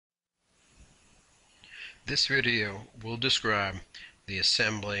This video will describe the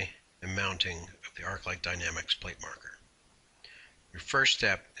assembly and mounting of the Arclight Dynamics plate marker. Your first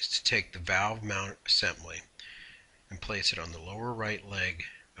step is to take the valve mount assembly and place it on the lower right leg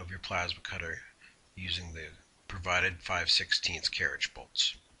of your plasma cutter using the provided 5/16 carriage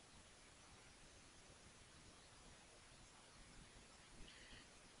bolts.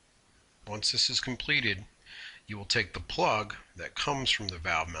 Once this is completed, you will take the plug that comes from the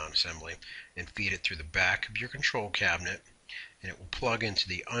valve mount assembly and feed it through the back of your control cabinet, and it will plug into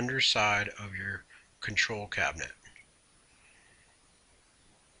the underside of your control cabinet.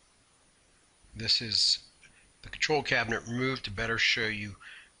 This is the control cabinet removed to better show you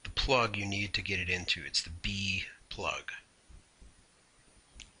the plug you need to get it into. It's the B plug.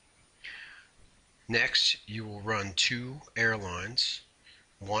 Next, you will run two air lines.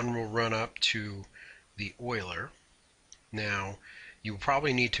 One will run up to the oiler. Now, you will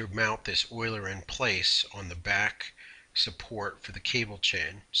probably need to mount this oiler in place on the back support for the cable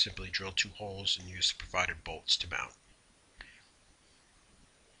chain. Simply drill two holes and use the provided bolts to mount.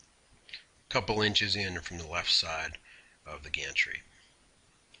 A couple inches in from the left side of the gantry,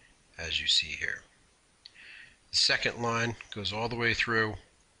 as you see here. The second line goes all the way through,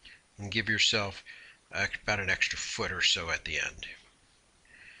 and give yourself about an extra foot or so at the end.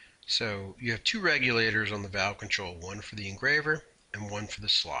 So you have two regulators on the valve control, one for the engraver and one for the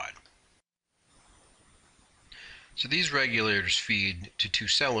slide. So these regulators feed to two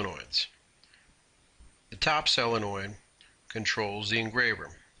solenoids. The top solenoid controls the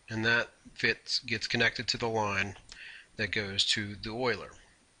engraver, and that gets connected to the line that goes to the oiler.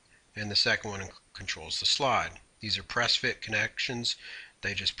 And the second one controls the slide. These are press fit connections.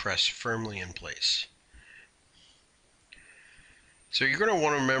 They just press firmly in place. So you're going to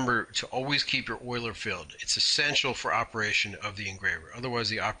want to remember to always keep your oiler filled. It's essential for operation of the engraver. Otherwise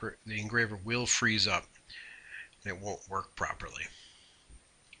the engraver will freeze up and it won't work properly.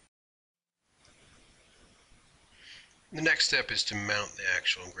 The next step is to mount the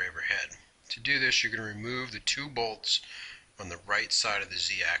actual engraver head. To do this, you're going to remove the two bolts on the right side of the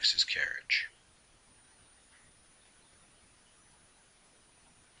Z-axis carriage.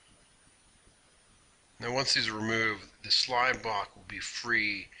 Now once these are removed, the slide block will be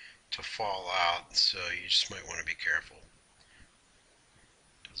free to fall out, so you just might want to be careful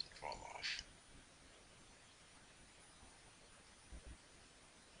it doesn't fall off.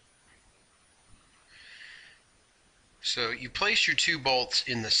 So you place your two bolts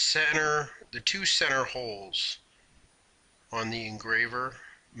in the two center holes on the engraver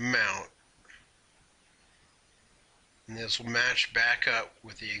mount, and this will match back up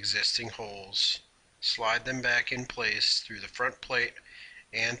with the existing holes. Slide them back in place through the front plate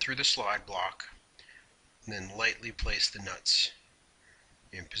and through the slide block, and then lightly place the nuts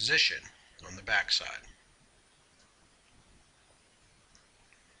in position on the back side.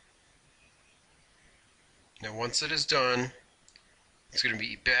 Now once it is done, it's going to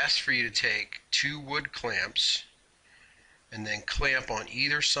be best for you to take two wood clamps and then clamp on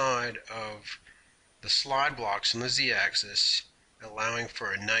either side of the slide blocks on the Z-axis, allowing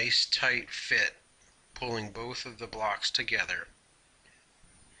for a nice tight fit, pulling both of the blocks together.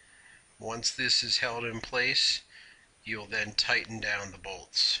 Once this is held in place, you'll then tighten down the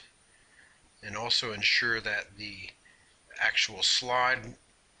bolts and also ensure that the actual slide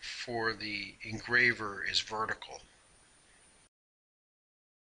for the engraver is vertical.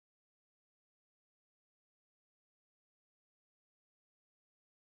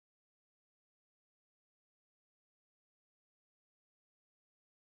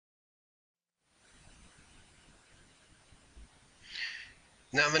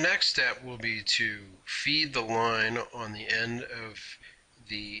 Now the next step will be to feed the line on the end of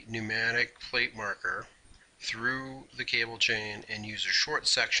the pneumatic plate marker through the cable chain and use a short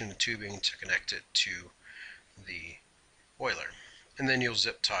section of tubing to connect it to the oiler. And then you'll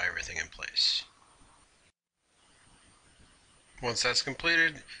zip tie everything in place. Once that's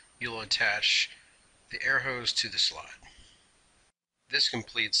completed, you'll attach the air hose to the slide. This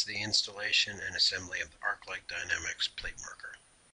completes the installation and assembly of the Arclight Dynamics plate marker.